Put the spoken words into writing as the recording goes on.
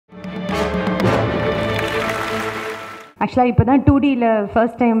ஆக்சுவலாக இப்போ தான் 2Dயில்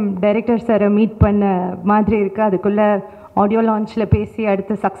ஃபர்ஸ்ட் டைம் டைரக்டர் சாரை மீட் பண்ண மாதிரி இருக்குது. அதுக்குள்ளே ஆடியோ லான்ச்சில் பேசி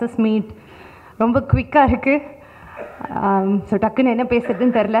அடுத்து சக்ஸஸ் மீட் ரொம்ப குவிக்காக இருக்குது. ஸோ டக்குன்னு என்ன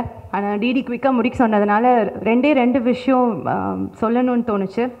பேசுறதுன்னு தெரில. ஆனால் டிடி குவிக்காக முடிக்க சொன்னதுனால ரெண்டு விஷயம் சொல்லணும்னு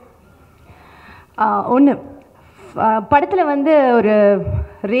தோணுச்சு. ஒன்று, படத்தில் வந்து ஒரு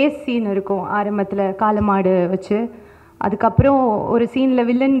ரேஸ் சீன் இருக்கும் ஆரம்பத்தில், காளமாடு வச்சு. அதுக்கப்புறம் ஒரு சீனில்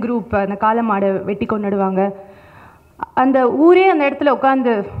வில்லன் குரூப் அந்த காளமாடை வெட்டி கொண்டுடுவாங்க. அந்த ஊரே அந்த இடத்துல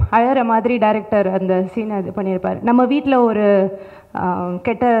உட்காந்து அழகிற மாதிரி டைரக்டர் அந்த சீனை இது பண்ணியிருப்பார். நம்ம வீட்டில் ஒரு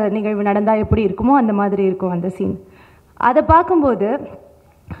கெட்ட நிகழ்வு நடந்தால் எப்படி இருக்குமோ அந்த மாதிரி இருக்கும் அந்த சீன். அதை பார்க்கும்போது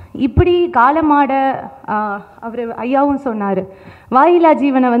இப்படி காளமாட அவர் ஐயாவும் சொன்னார், வாயிலா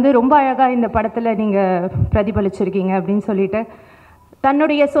ஜீவனை வந்து ரொம்ப அழகாக இந்த படத்தில் நீங்கள் பிரதிபலிச்சிருக்கீங்க அப்படின்னு சொல்லிட்டு,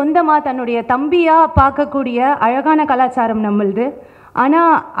 தன்னுடைய சொந்தமாக தன்னுடைய தம்பியாக பார்க்கக்கூடிய அழகான கலாச்சாரம் நம்மளுது.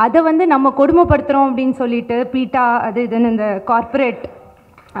 ஆனால் அதை வந்து நம்ம கொடுமைப்படுத்துகிறோம் அப்படின்னு சொல்லிட்டு பீட்டா அது இதுன்னு இந்த கார்ப்பரேட்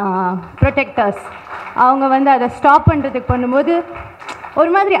ப்ரொடெக்டர்ஸ் அவங்க வந்து அதை ஸ்டாப் பண்ணுறதுக்கு பண்ணும்போது ஒரு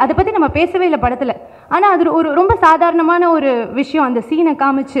மாதிரி அதை பற்றி நம்ம பேசவே இல்லை படத்தில். ஆனால் அது ஒரு ரொம்ப சாதாரணமான ஒரு விஷயம். அந்த சீனை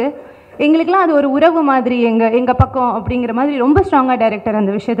காமிச்சு எங்களுக்கெல்லாம் அது ஒரு உறவு மாதிரி எங்கள் பக்கம் அப்படிங்கிற மாதிரி ரொம்ப ஸ்ட்ராங்காக டைரக்டர்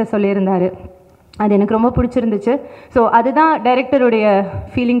அந்த விஷயத்த சொல்லியிருந்தார். அது எனக்கு ரொம்ப பிடிச்சிருந்துச்சு. ஸோ அதுதான் டைரக்டருடைய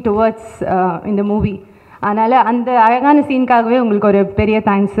ஃபீலிங் டுவர்ட்ஸ் இந்த மூவி. அதனால் அந்த அழகான சீனுக்காகவே உங்களுக்கு ஒரு பெரிய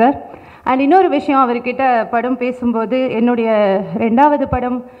தேங்க்ஸ் சார். அண்ட் இன்னொரு விஷயம், அவர்கிட்ட படம் பேசும்போது என்னுடைய 2வது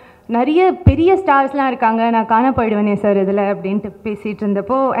படம் நிறைய பெரிய ஸ்டார்ஸ்லாம் இருக்காங்க, நான் காண போயிடுவேனே சார் இதில் அப்படின்ட்டு பேசிகிட்டு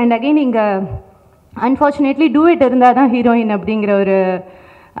இருந்தப்போ, அண்ட் அகெயின் இங்கே அன்ஃபார்ச்சுனேட்லி டூயட் இருந்தால் தான் ஹீரோயின் அப்படிங்கிற ஒரு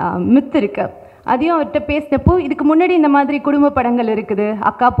மித் இருக்குது. அதையும் அவர்கிட்ட பேசினப்போ, இதுக்கு முன்னாடி இந்த மாதிரி குடும்ப படங்கள் இருக்குது,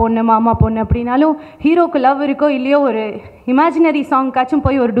 அக்கா பொண்ணு மாமா பொண்ணு அப்படின்னாலும் ஹீரோக்கு லவ் இருக்கோ இல்லையோ ஒரு இமேஜினரி சாங்காச்சும்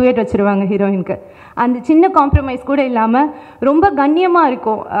போய் ஒரு டூயட் வச்சுருவாங்க ஹீரோயினுக்கு. அந்த சின்ன காம்ப்ரமைஸ் கூட இல்லாமல் ரொம்ப கண்ணியமாக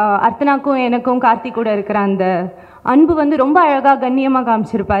இருக்கும். அர்த்தனாக்கும் எனக்கும் கார்த்திக் கூட இருக்கிற அந்த அன்பு வந்து ரொம்ப அழகாக கண்ணியமாக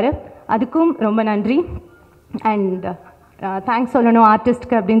காமிச்சிருப்பார். அதுக்கும் ரொம்ப நன்றி. அண்ட் தேங்க்ஸ் சொல்லணும்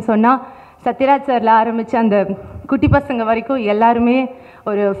ஆர்டிஸ்ட்க்கு அப்படின்னு சொன்னால், சத்யராஜ் சாரில் ஆரம்பித்து அந்த குட்டி பசங்க வரைக்கும் எல்லாருமே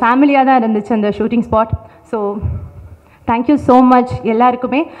ஒரு ஃபேமிலியாக தான் இருந்துச்சு அந்த shooting spot. So thank you so much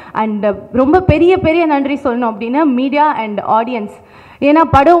எல்லாருக்குமே. அண்ட் ரொம்ப பெரிய பெரிய நன்றி சொல்லணும் அப்படின்னா மீடியா அண்ட் ஆடியன்ஸ். ஏன்னா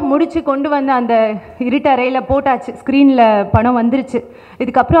படம் முடித்து கொண்டு வந்து அந்த இருட்டறையில் போட்டாச்சு, ஸ்க்ரீனில் படம் வந்துருச்சு.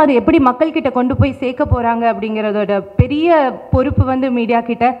 இதுக்கப்புறம் அது எப்படி மக்கள்கிட்ட கொண்டு போய் சேர்க்க போகிறாங்க அப்படிங்கிறதோட பெரிய பொறுப்பு வந்து மீடியா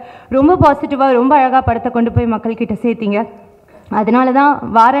கிட்ட. ரொம்ப பாசிட்டிவாக ரொம்ப அழகாக படத்தை கொண்டு போய் மக்கள்கிட்ட சேர்த்திங்க. அதனால தான்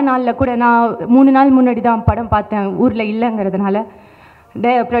வார நாளில் கூட நான் 3 நாள் முன்னாடி தான் படம் பார்த்தேன், ஊரில் இல்லைங்கிறதுனால.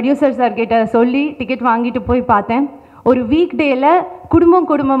 ப்ரொடியூசர் சார்கிட்ட சொல்லி டிக்கெட் வாங்கிட்டு போய் பார்த்தேன். ஒரு வீக் டேயில்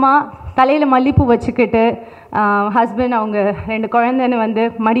குடும்பமாக தலையில் மல்லிப்பூ வச்சுக்கிட்டு ஹஸ்பண்ட் அவங்க 2 குழந்தைன்னு வந்து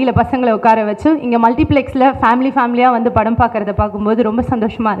மடியில் பசங்களை உட்கார வச்சு இங்கே மல்டிப்ளெக்ஸில் ஃபேமிலியாக வந்து படம் பார்க்குறத பார்க்கும்போது ரொம்ப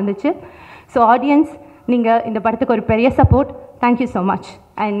சந்தோஷமாக இருந்துச்சு. ஸோ ஆடியன்ஸ், நீங்கள் இந்த படத்துக்கு ஒரு பெரிய support. Thank you so much.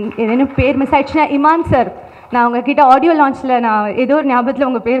 And ஏதேனும் பேர் மிஸ் ஆயிடுச்சுன்னா, இமான் சார், நான் உங்ககிட்ட ஆடியோ லான்ச்சில் நான் ஏதோ ஒரு ஞாபகத்தில்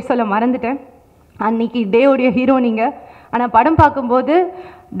உங்கள் பேர் சொல்ல மறந்துட்டேன். அன்றைக்கி டேவுடைய ஹீரோ நீங்கள். ஆனால் படம் பார்க்கும்போது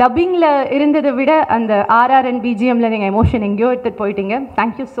டப்பிங்கில் இருந்ததை விட அந்த RR and BGMல நீங்கள் எமோஷன் எங்கேயோ எடுத்துகிட்டு போயிட்டீங்க.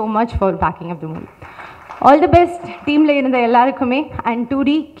 Thank you so much for packing up the movie. All the best டீமில் இருந்த எல்லாருக்குமே. And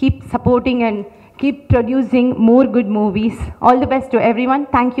 2D keep supporting and keep producing more good movies. All the best to every one.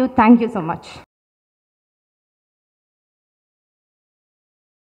 Thank you so much.